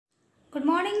Good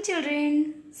morning,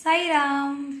 children. Sai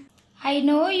Ram. I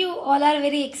know you all are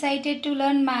very excited to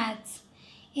learn maths.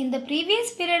 In the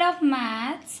previous period of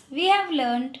maths, we have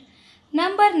learned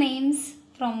number names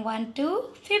from 1 to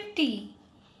 50.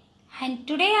 And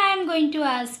today I am going to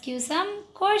ask you some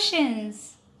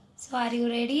questions. So are you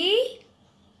ready?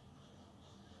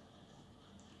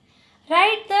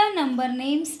 Write the number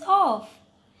names of.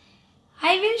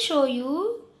 I will show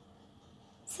you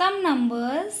some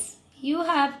numbers. You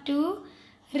have to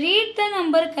read the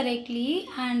number correctly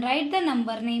and write the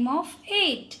number name of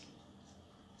 8.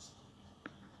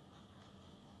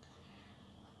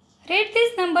 Read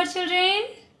this number, children.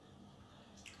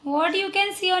 What you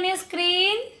can see on your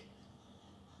screen?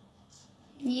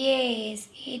 Yes,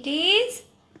 it is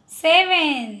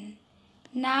 7.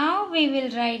 Now we will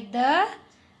write the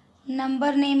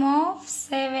number name of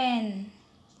 7.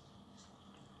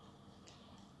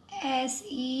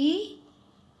 S-E-V-E-N.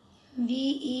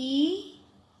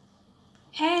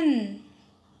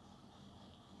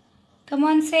 Come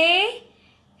on, say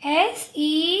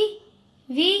S-E-V-E-N.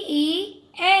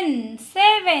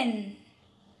 7.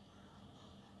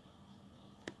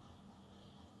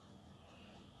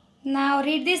 Now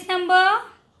read this number.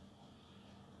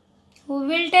 Who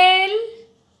will tell?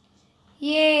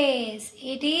 Yes,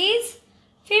 it is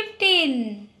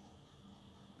 15.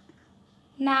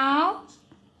 Now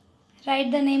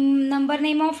write the number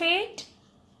name of it.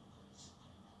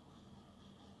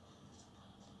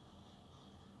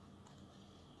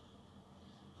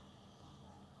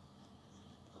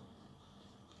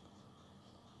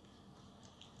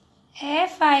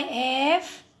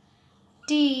 F-I-F-T-E-E-N.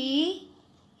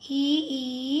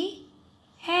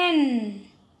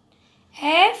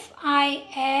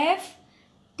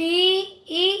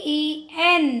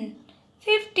 F-I-F-T-E-E-N.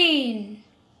 15.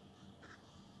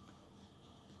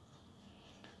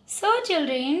 So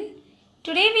children,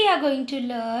 today we are going to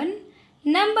learn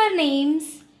number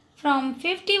names from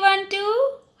 51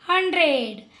 to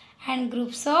 100 and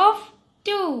groups of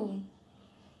 2.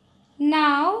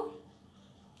 Now,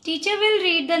 teacher will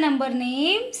read the number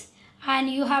names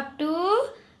and you have to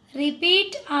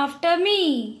repeat after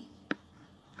me.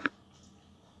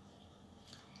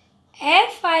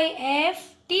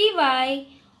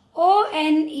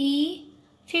 F-I-F-T-Y-O-N-E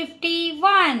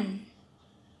 51.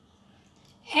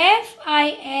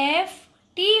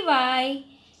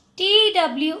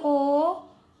 F-I-F-T-Y-T-W-O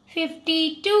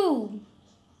 52.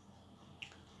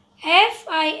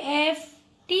 F-I-F-T-Y-T-H-R-E-E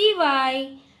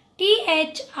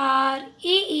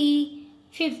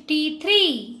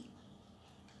 53.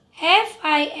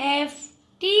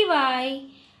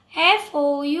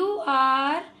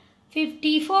 F-I-F-T-Y-F-O-U-R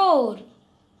 54.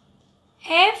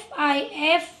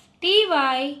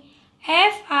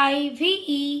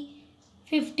 F-I-F-T-Y-F-I-V-E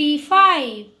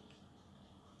 55.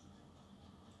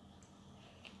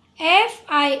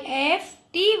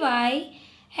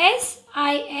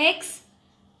 F-I-F-T-Y-S-I-X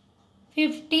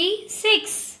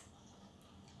 56.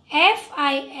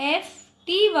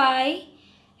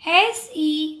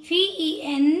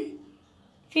 F-I-F-T-Y-S-E-V-E-N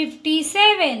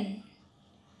 57.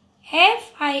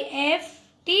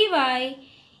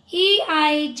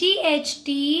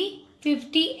 F-I-F-T-Y-E-I-G-H-T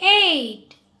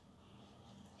 58.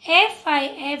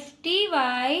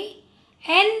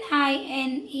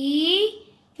 F-I-F-T-Y-N-I-N-E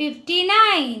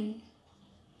 59.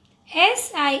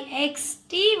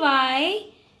 S-I-X-T-Y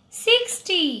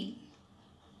 60.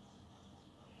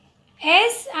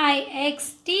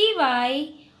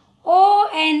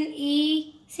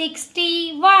 S-I-X-T-Y-O-N-E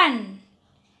 61.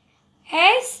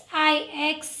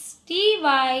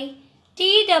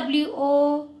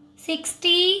 S-I-X-T-Y-T-W-O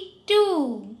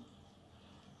 62.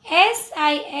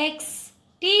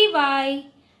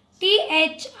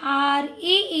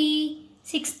 S-I-X-T-Y-T-H-R-E-E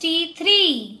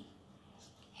 63.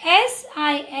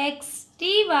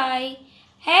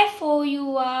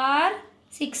 S-I-X-T-Y-F-O-U-R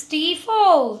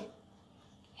 64.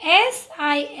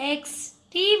 S-I-X-T-Y-F-I-V-E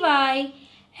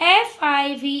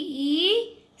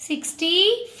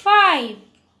 65.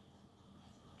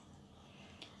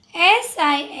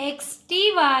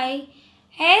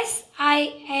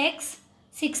 S-I-X-T-Y-S-I-X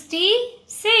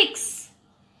 66.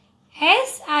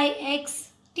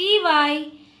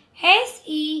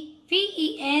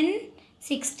 S-I-X-T-Y-S-E-V-E-N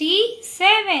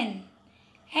 67.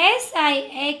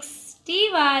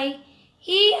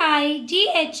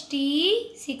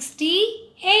 S-I-X-T-Y-E-I-G-H-T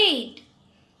 68.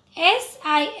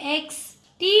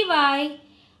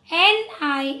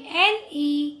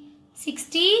 S-I-X-T-Y-N-I-N-E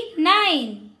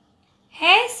 69.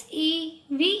 S-E-V-E-N-T-Y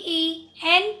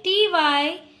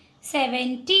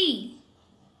 70.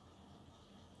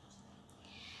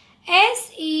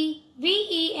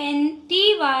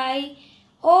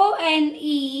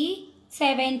 S-E-V-E-N-T-Y-O-N-E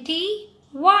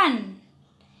 71.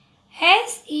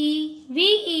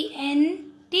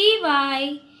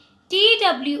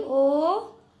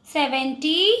 SEVENTYTWO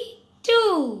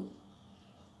 72.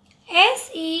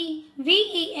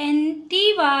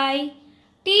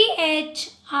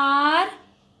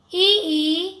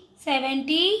 SEVENTYTHREE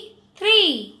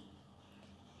 73.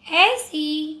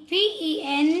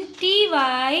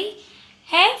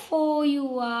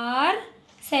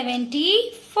 SEVENTYFOUR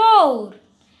 74.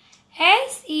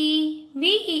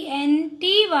 SEVENTYFIVE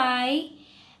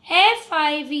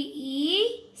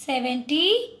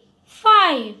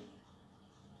 75.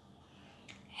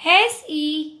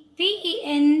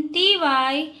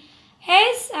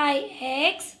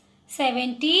 SEVENTYSIX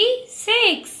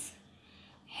 76.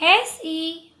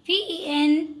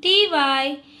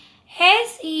 SEVENTYSEVEN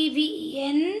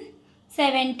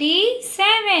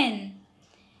 77.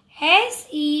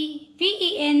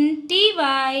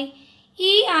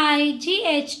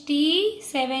 SEVENTYEIGHT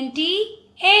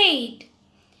 78.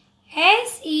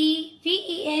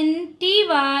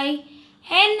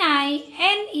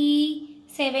 SEVENTYNINE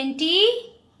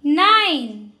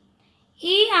 79.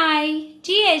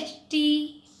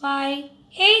 EIGHTY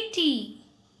 80.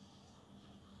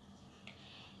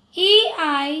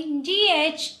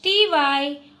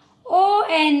 EIGHTYONE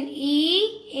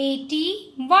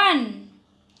 81.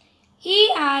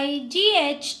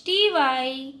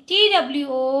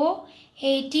 EIGHTYTWO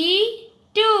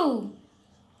 82.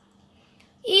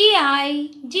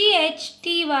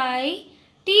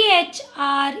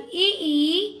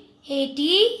 EIGHTYTHREE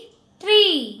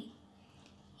 83.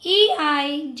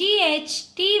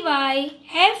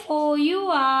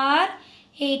 EIGHTYFOUR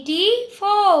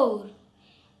 84.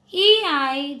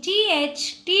 EIGHTYFIVE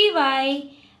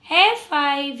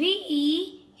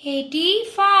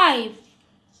 85.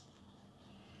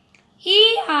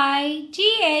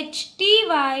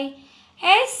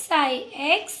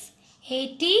 EIGHTYSIX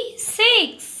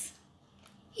 86.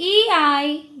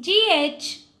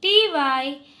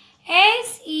 EIGHTYSEVEN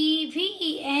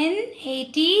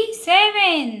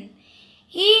 87.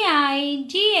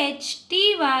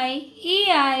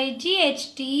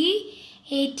 EIGHTYEIGHT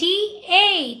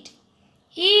 88.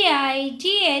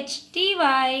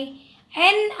 EIGHTYNINE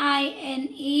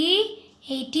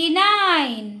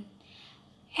 89.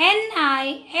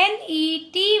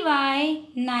 NINETY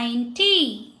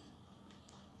 90.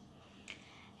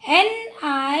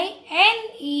 NINETYONE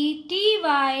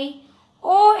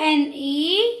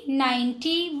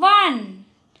 91.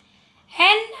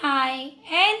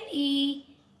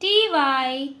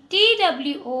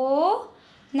 NINETYTWO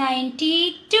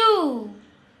 92.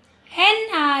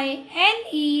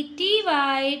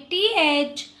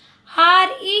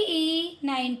 NINETYTHREE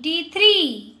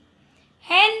 93.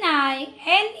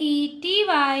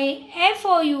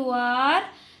 NINETYFOUR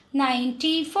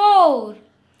 94.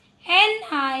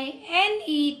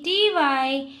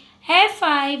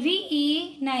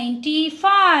 NINETYFIVE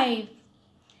 95.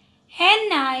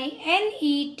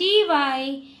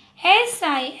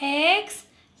 NINETYSIX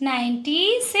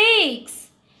 96.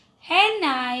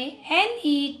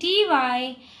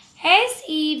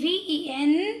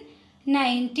 NINETYSEVEN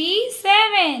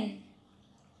 97.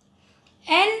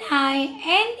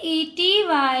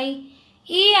 NINETYEIGHT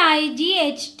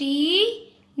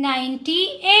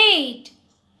 98.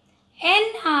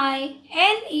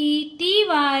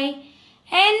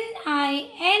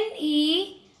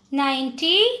 NINETYNINE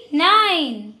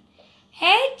 99.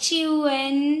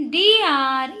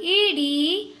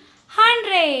 HUNDRED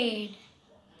 100.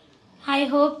 I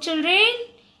hope children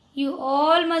you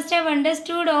all must have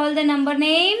understood all the number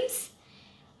names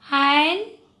and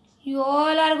you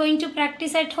all are going to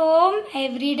practice at home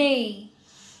every day.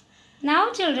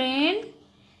 Now children,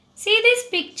 see this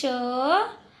picture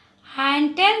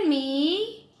and tell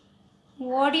me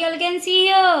what you all can see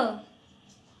here.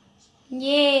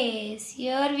 Yes,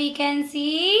 here we can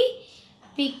see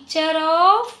picture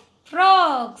of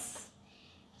frogs.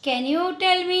 Can you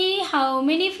tell me how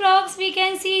many frogs we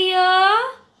can see here?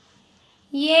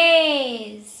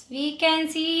 Yes, we can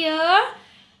see here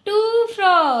 2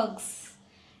 frogs.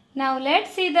 Now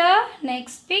let's see the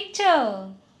next picture.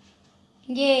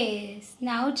 Yes,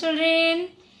 now children,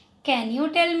 can you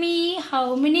tell me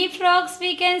how many frogs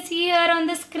we can see here on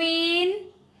the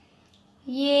screen?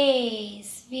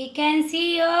 Yes, we can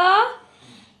see here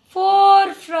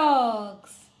 4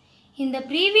 frogs. In the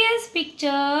previous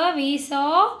picture, we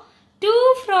saw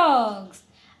 2 frogs.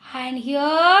 And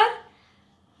here,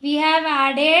 we have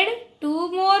added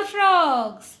 2 more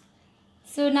frogs.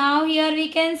 So now here we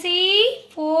can see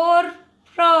 4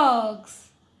 frogs.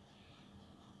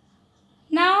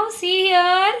 Now see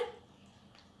here,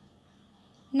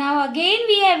 Now again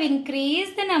we have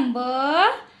increased the number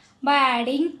by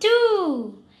adding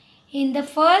 2. In the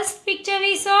first picture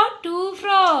we saw 2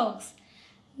 frogs.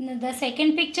 In the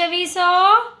second picture we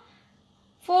saw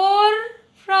 4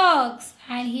 frogs.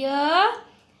 And here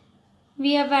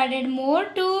we have added more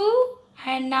 2.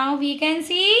 And now we can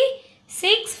see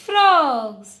 6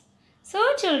 frogs. So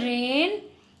children,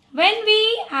 when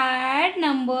we add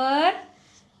number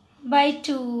by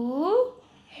 2,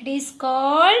 it is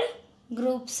called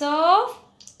groups of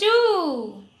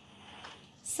 2.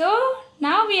 So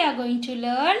now we are going to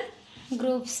learn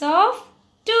groups of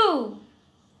 2.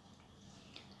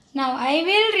 Now I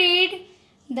will read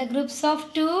the groups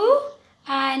of 2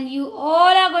 and you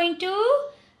all are going to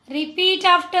repeat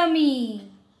after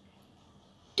me.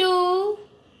 2,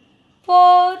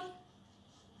 4,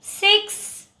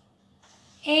 6,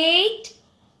 8,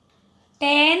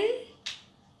 10,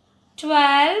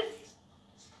 12,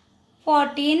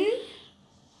 14,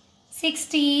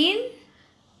 16,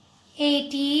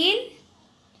 18,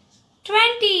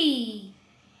 20.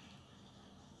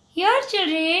 Here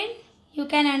children, you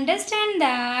can understand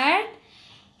that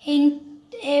in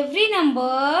every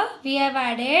number we have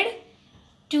added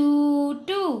 2,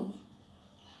 2.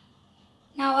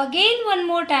 Now again one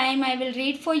more time I will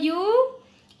read for you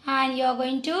and you are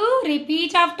going to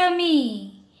repeat after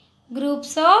me.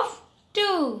 Groups of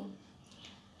 2.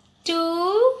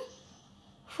 2,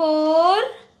 4,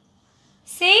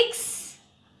 6,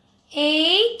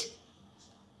 8,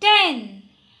 10,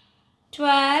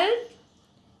 12,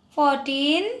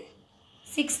 14,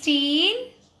 16,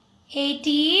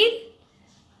 18,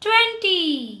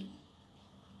 20.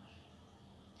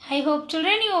 I hope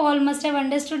children you all must have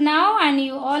understood now and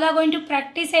you all are going to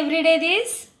practice every day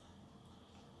this.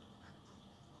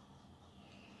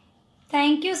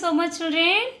 Thank you so much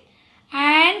children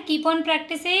and keep on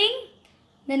practicing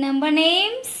the number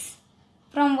names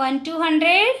from 1 to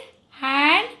 100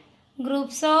 and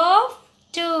groups of